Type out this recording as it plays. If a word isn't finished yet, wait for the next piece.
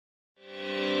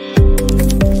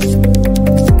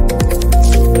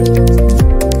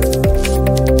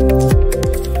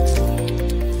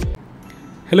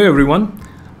Hello everyone,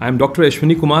 I am Dr.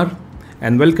 Ashwani Kumar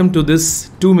and welcome to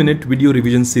this 2-minute video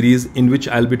revision series in which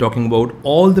I'll be talking about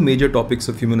all the major topics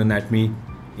of human anatomy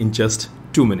in just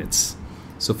 2 minutes.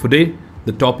 So for today,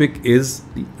 the topic is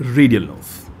the radial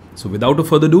nerve. So without a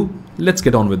further ado, let's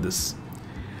get on with this.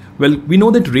 Well, we know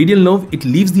that radial nerve, it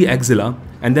leaves the axilla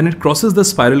and then it crosses the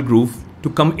spiral groove to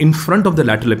come in front of the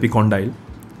lateral epicondyle.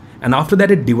 And after that,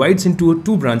 it divides into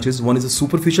two branches. One is a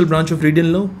superficial branch of radial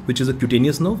nerve, which is a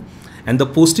cutaneous nerve, and the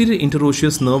posterior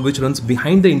interosseous nerve, which runs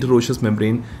behind the interosseous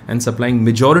membrane and supplying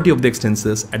majority of the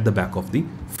extensors at the back of the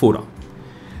forearm.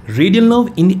 Radial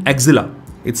nerve in the axilla,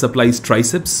 it supplies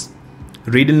triceps.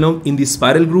 Radial nerve in the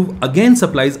spiral groove again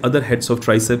supplies other heads of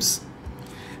triceps.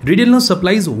 Radial nerve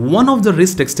supplies one of the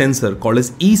wrist extensor called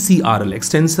as ECRL,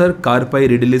 extensor carpi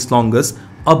radialis longus,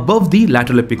 above the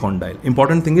lateral epicondyle.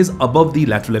 Important thing is above the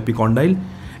lateral epicondyle,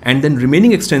 and then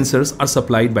remaining extensors are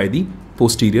supplied by the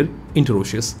posterior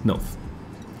interosseous nerve.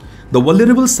 The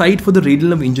vulnerable site for the radial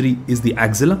nerve injury is the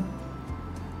axilla,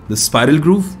 the spiral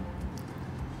groove,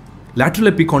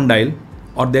 lateral epicondyle,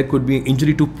 or there could be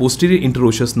injury to posterior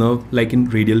interosseous nerve like in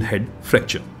radial head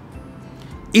fracture.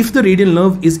 If the radial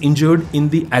nerve is injured in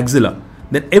the axilla,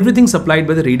 then everything supplied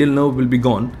by the radial nerve will be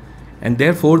gone, and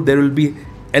therefore there will be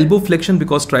elbow flexion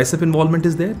because tricep involvement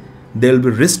is there. There will be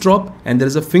wrist drop and there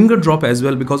is a finger drop as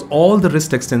well because all the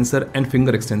wrist extensor and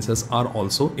finger extensors are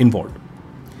also involved.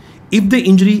 If the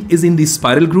injury is in the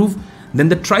spiral groove, then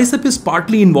the tricep is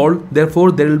partly involved.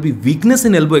 Therefore, there will be weakness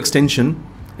in elbow extension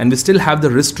and we still have the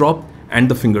wrist drop and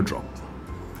the finger drop.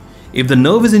 If the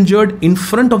nerve is injured in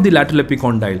front of the lateral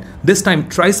epicondyle, this time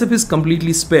tricep is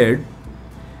completely spared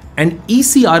and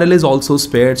ECRL is also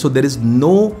spared, so there is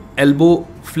no elbow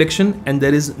flexion and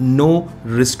there is no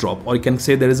wrist drop, or you can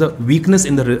say there is a weakness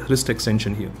in the wrist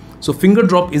extension here. So finger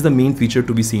drop is the main feature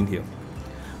to be seen here.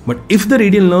 But if the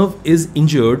radial nerve is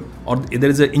injured or there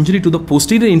is an injury to the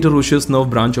posterior interosseous nerve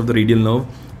branch of the radial nerve,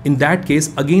 in that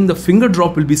case again the finger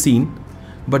drop will be seen,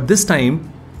 but this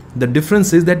time the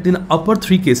difference is that in the above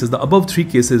three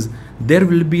cases, there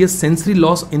will be a sensory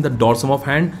loss in the dorsum of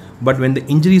hand, but when the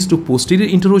injury is to posterior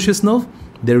interosseous nerve,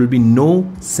 there will be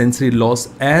no sensory loss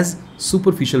as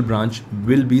superficial branch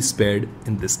will be spared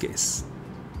in this case.